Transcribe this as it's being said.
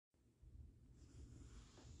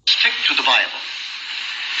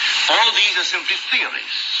All these are simply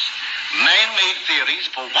theories. Man-made theories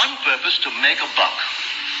for one purpose, to make a buck.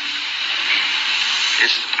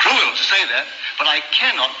 It's cruel to say that, but I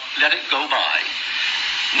cannot let it go by.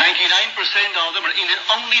 99% of them are in it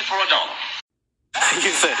only for a dollar.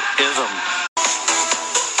 You said ism.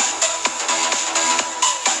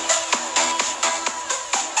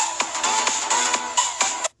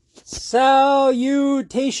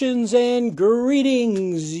 Salutations and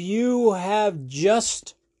greetings. You have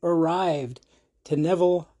just arrived to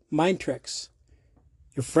Neville Mind Tricks,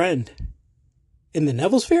 your friend in the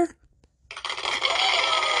Neville Sphere.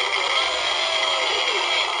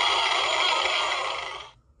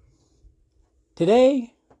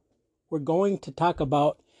 Today, we're going to talk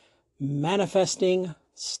about manifesting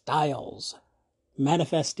styles.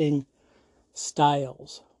 Manifesting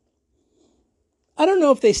styles. I don't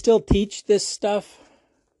know if they still teach this stuff.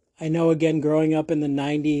 I know, again, growing up in the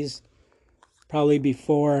 90s, probably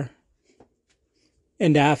before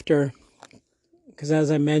and after, because as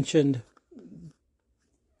I mentioned,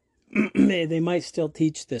 they might still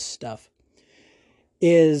teach this stuff,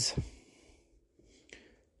 is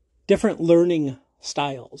different learning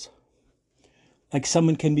styles. Like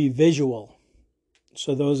someone can be visual.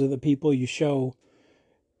 So those are the people you show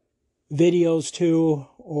videos to,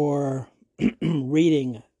 or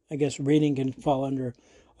reading. I guess reading can fall under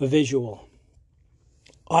a visual.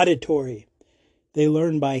 Auditory. They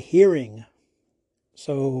learn by hearing.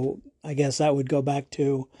 So I guess that would go back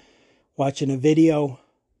to watching a video.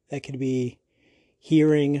 That could be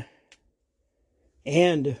hearing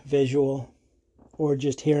and visual, or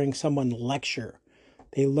just hearing someone lecture.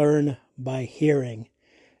 They learn by hearing.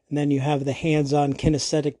 And then you have the hands-on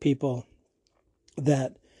kinesthetic people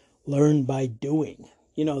that learn by doing.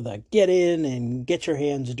 You know, the get in and get your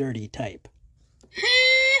hands dirty type.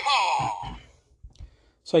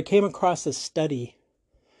 So I came across a study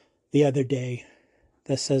the other day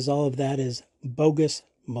that says all of that is bogus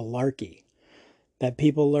malarkey. That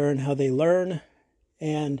people learn how they learn,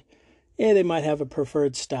 and they might have a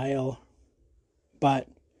preferred style, but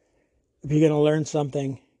if you're going to learn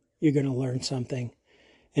something, you're going to learn something.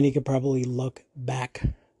 And you could probably look back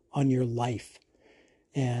on your life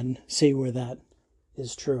and see where that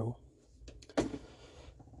is true.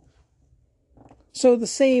 So the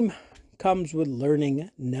same comes with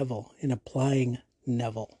learning Neville and applying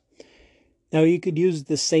Neville. Now you could use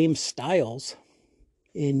the same styles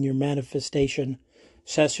in your manifestation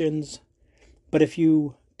sessions, but if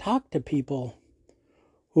you talk to people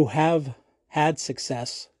who have had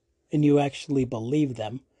success and you actually believe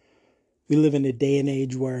them, we live in a day and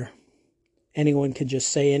age where anyone can just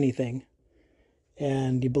say anything,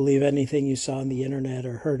 and you believe anything you saw on the internet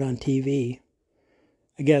or heard on TV.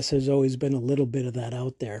 I guess there's always been a little bit of that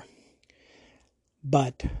out there.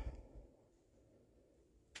 But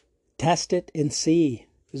test it and see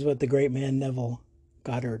is what the great man Neville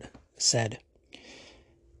Goddard said.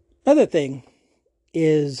 Another thing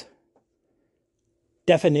is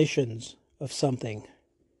definitions of something.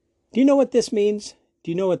 Do you know what this means?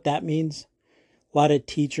 Do you know what that means? A lot of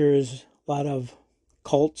teachers, a lot of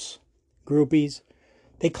cults, groupies,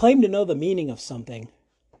 they claim to know the meaning of something,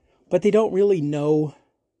 but they don't really know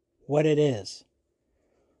what it is.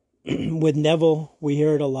 With Neville, we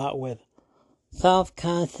hear it a lot with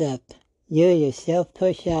self-concept, you yourself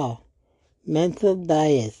push out, mental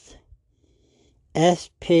bias,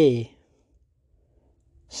 SP,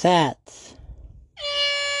 SATs.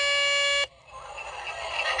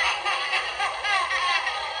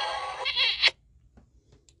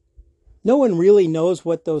 No one really knows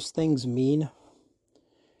what those things mean.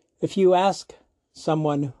 If you ask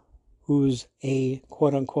someone who's a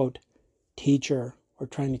quote-unquote teacher or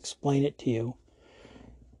trying to explain it to you,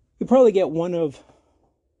 you probably get one of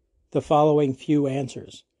the following few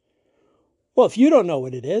answers. Well, if you don't know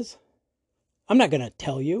what it is, I'm not going to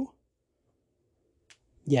tell you.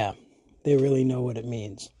 Yeah, they really know what it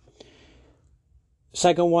means.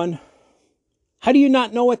 Second one, how do you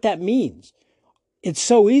not know what that means? It's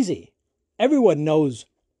so easy. Everyone knows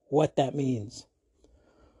what that means.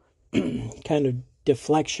 Kind of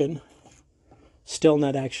deflection. Still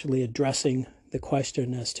not actually addressing the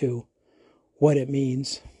question as to what it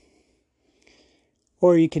means.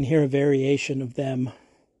 Or you can hear a variation of them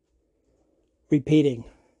repeating.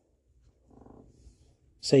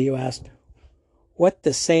 Say you asked, what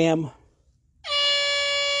the Sam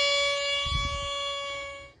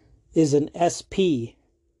is an SP?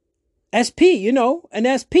 SP, you know, an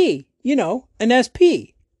SP. You know, an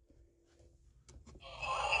SP.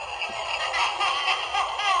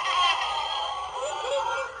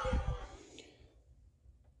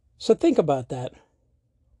 So think about that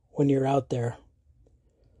when you're out there.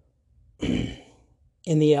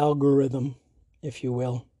 in the algorithm, if you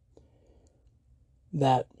will,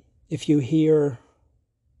 that if you hear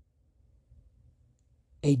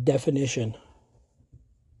a definition,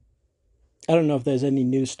 I don't know if there's any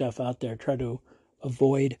new stuff out there, try to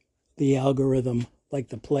avoid the algorithm like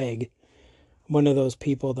the plague. I'm one of those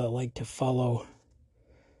people that like to follow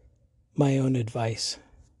my own advice.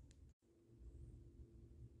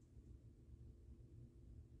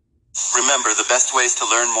 Remember, the best ways to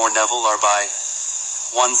learn more, Neville, are by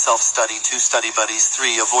 1. Self-study, 2. Study buddies,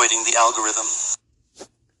 3. Avoiding the algorithm.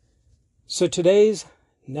 So today's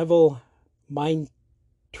Neville mind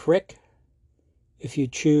trick, if you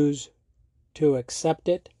choose to accept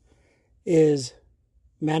it, is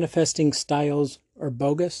manifesting styles are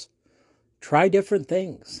bogus. Try different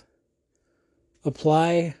things.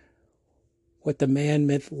 Apply what the man,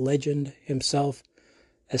 myth, legend himself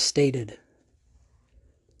has stated.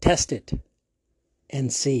 Test it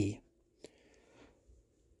and see.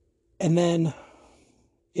 And then,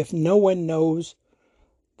 if no one knows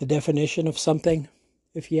the definition of something,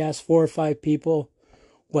 if you ask 4 or 5 people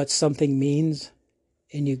what something means,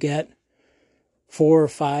 and you get 4 or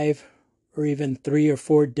 5 or even 3 or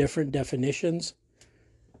 4 different definitions,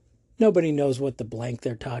 nobody knows what the blank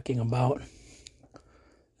they're talking about.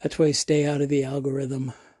 That's why you stay out of the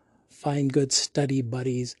algorithm. Find good study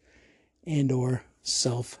buddies and or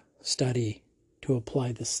self-study to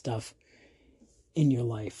apply this stuff in your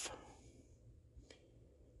life.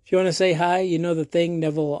 If you want to say hi, you know the thing,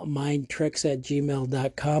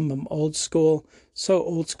 NevilleMindTricks@gmail.com. I'm old school, so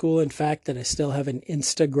old school, in fact, that I still have an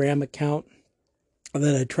Instagram account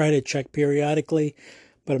that I try to check periodically,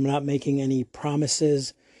 but I'm not making any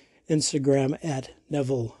promises. Instagram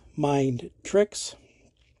 @NevilleMindTricks,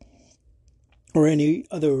 or any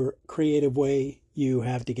other creative way you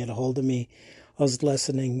have to get a hold of me. I was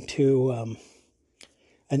listening to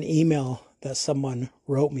an email that someone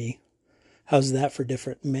wrote me. How's that for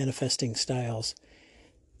different manifesting styles?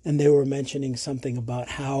 And they were mentioning something about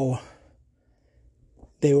how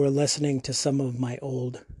they were listening to some of my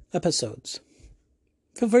old episodes.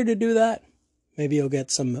 Feel free to do that. Maybe you'll get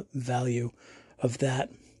some value of that.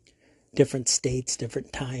 Different states,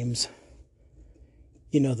 different times.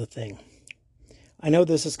 You know the thing. I know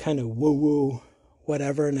this is kind of woo-woo,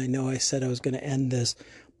 whatever, and I know I said I was going to end this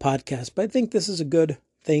podcast, but I think this is a good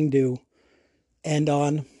thing to end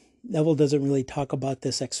on. Neville doesn't really talk about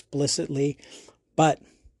this explicitly, but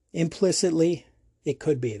implicitly, it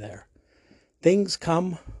could be there. Things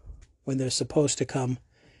come when they're supposed to come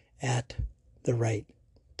at the right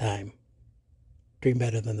time. Dream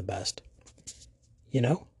better than the best. You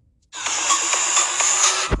know?